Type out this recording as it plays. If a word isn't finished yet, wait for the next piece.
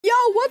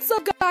Yo, what's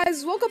up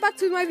guys? Welcome back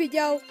to my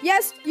video.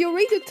 Yes, you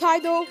read the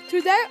title.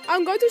 Today,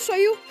 I'm going to show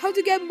you how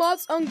to get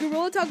mods on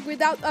Gorilla Tag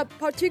without a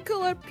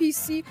particular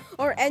PC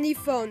or any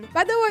phone.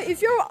 By the way,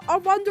 if you are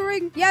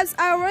wondering, yes,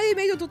 I already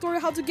made a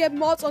tutorial how to get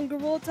mods on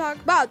Gorilla Tag,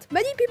 but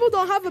many people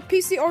don't have a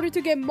PC in order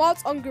to get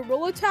mods on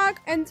Gorilla Tag,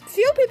 and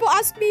few people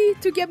ask me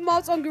to get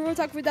mods on Gorilla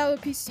Tag without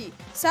a PC.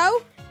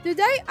 So,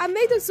 today, I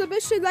made a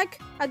submission like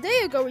a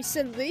day ago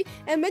recently,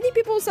 and many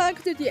people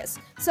selected yes.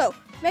 So,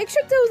 make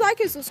sure to like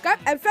and subscribe,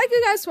 and thank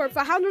you guys for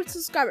 500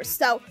 subscribers.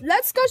 So,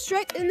 let's go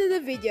straight into the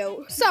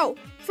video. So,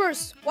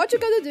 first, what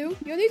you're gonna do,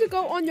 you need to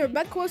go on your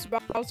macOS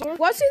browser.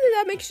 Once you do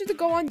that, make sure to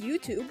go on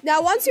YouTube.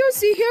 Now, once you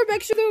see here,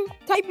 make sure to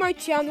type my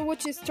channel,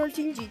 which is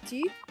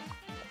 13GT.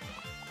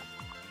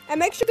 And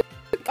make sure to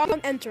click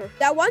on enter.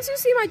 Now, once you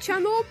see my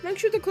channel, make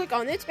sure to click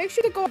on it. Make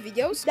sure to go on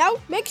videos. Now,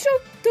 make sure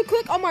to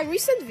click on my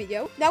recent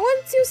video. Now,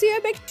 once you see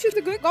it, make sure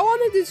to go on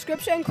the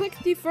description and click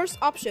the first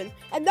option.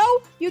 And no,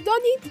 you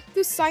don't need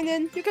to sign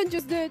in. You can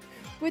just do it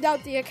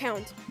without the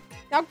account.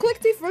 Now, click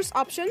the first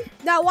option.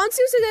 Now, once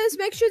you see this,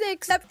 make sure to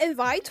accept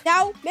invite.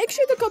 Now, make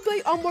sure to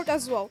complete onboard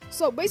as well.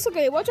 So,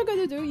 basically, what you're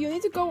gonna do, you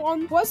need to go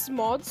on Quest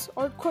Mods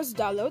or Quest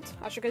Download,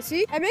 as you can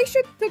see. And make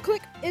sure to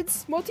click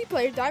its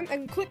multiplayer time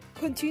and click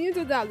continue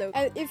to download.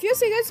 And if you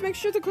see this, make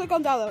sure to click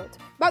on download.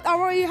 But I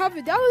already have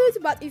it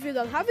downloaded, but if you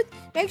don't have it,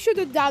 make sure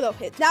to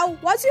download it. Now,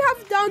 once you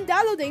have done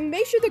downloading,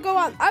 make sure to go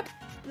on App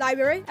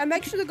Library and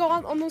make sure to go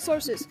on unknown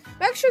sources.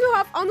 Make sure to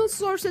have unknown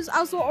sources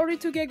as well in order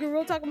to get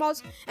Gorilla Tag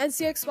mods and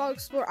CX File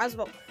Explorer as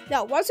well.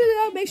 Now, once you do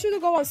that, make sure to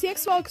go on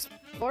CX File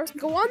Explorer,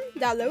 go on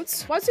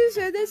downloads. Once you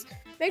see this,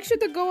 make sure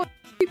to go on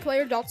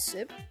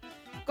multiplayer.zip.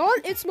 Go on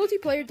its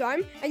multiplayer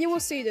time and you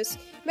will see this.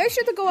 Make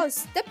sure to go on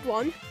step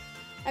 1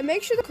 and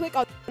make sure to click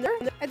on there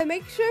and then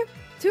make sure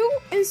to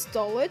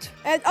install it.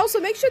 And also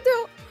make sure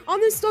to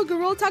uninstall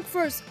Gorilla Tag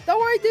first. Don't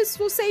worry, this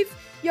will save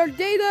your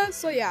data.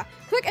 So yeah,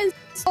 click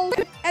install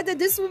it and then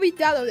this will be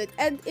downloaded.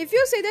 And if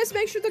you see this,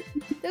 make sure to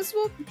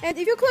and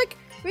if you click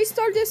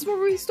restart, this will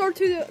restore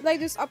to the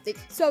latest update.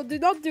 So do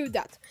not do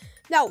that.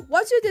 Now,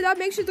 once you do that,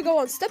 make sure to go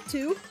on step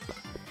 2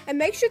 and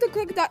make sure to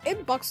click that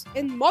inbox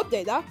in mod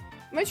data.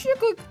 Make sure to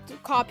click to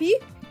copy,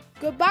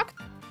 go back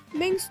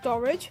main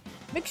storage,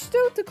 make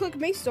sure to click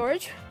main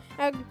storage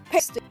and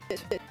paste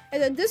it.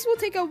 And then this will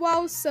take a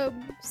while, so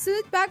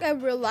sit back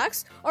and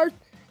relax or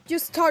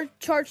just start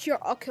charge your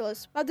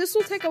Oculus. But this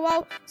will take a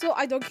while, so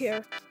I don't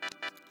care.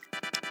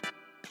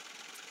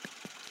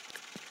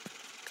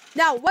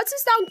 Now, once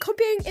it's done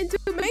copying into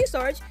main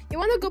storage, you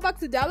want to go back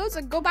to downloads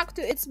and go back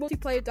to its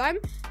multiplayer time.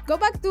 Go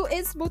back to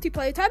its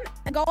multiplayer time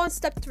and go on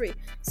step 3.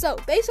 So,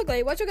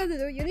 basically, what you're going to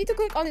do, you need to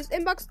click on this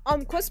inbox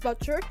on Quest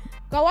Butcher,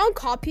 go on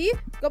copy,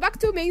 go back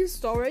to main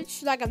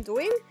storage like I'm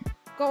doing,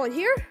 go on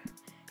here,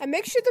 and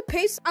make sure to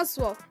paste as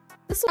well.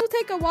 This will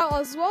take a while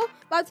as well,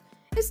 but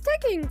it's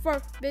taking for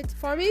a bit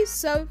for me,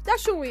 so that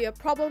shouldn't be a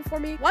problem for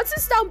me. Once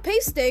it's done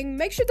pasting,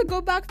 make sure to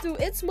go back to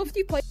its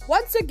multiplayer.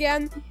 Once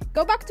again,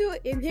 go back to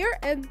in here,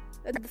 and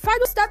the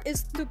final step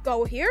is to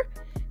go here.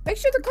 Make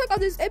sure to click on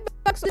this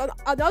inbox on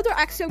another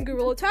Axiom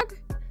Gorilla Tag.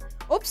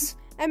 Oops.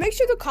 And make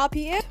sure to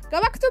copy it. Go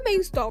back to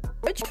main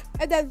storage,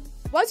 and then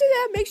once you're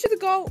there, make sure to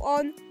go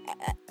on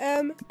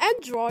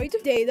Android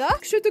data.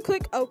 Make sure to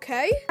click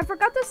OK. I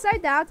forgot to say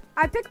that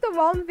I picked the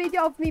wrong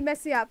video of me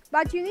messing up,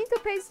 but you need to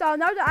paste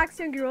another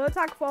Axiom Gorilla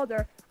Tag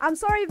folder. I'm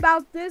sorry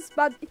about this,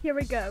 but here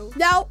we go.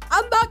 Now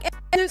I'm back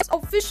and it's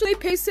officially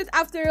pasted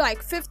after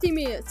like 50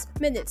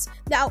 minutes.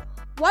 Now,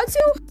 once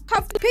you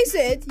have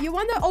pasted it, you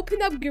want to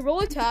open up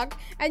Gorilla Tag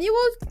and you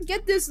will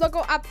get this logo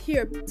up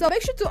here. So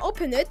make sure to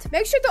open it.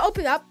 Make sure to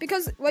open up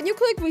because when you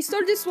click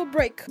restart, this will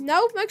break.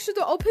 Now make sure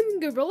to open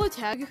Gorilla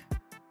Tag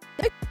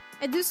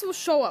and this will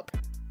show up.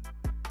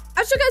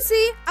 As you can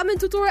see, I'm in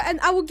tutorial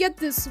and I will get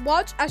this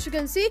watch, as you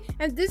can see,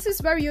 and this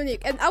is very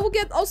unique. And I will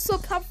get also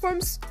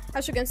platforms,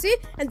 as you can see,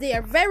 and they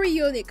are very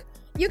unique.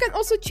 You can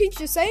also change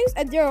the settings,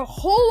 and there are a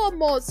whole lot of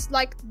mods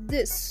like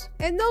this.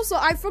 And also,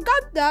 I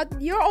forgot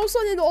that you're also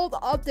in the old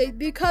update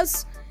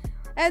because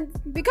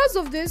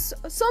of this,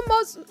 some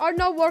mods are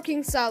not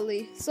working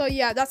sadly. So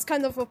yeah, that's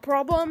kind of a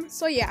problem.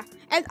 So yeah,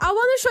 and I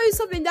want to show you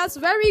something that's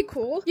very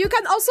cool. You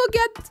can also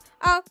get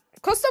a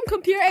custom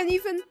computer and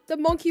even the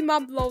monkey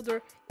map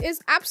loader. It's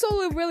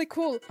absolutely really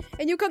cool.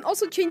 And you can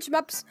also change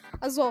maps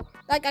as well.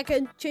 Like I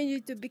can change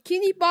it to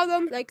Bikini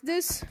Bottom like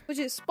this, which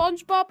is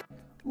SpongeBob.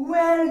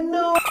 Well,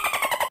 no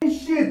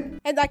shit.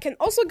 And I can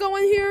also go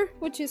in here,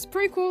 which is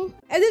pretty cool.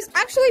 And it's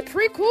actually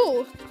pretty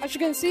cool, as you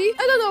can see.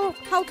 I don't know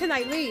how can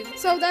I leave,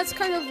 so that's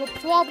kind of a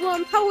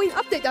problem. Halloween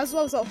update as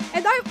well, so.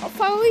 And I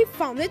finally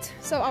found it,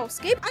 so I'll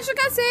skip. As you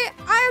can see,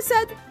 I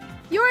said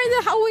you're in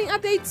the Halloween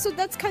update, so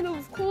that's kind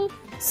of cool.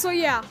 So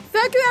yeah,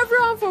 thank you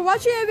everyone for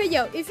watching the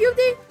video. If you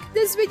think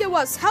this video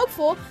was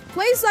helpful,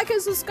 please like and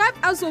subscribe,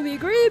 as well we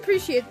greatly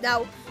appreciate it.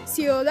 Now,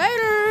 see you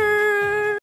later.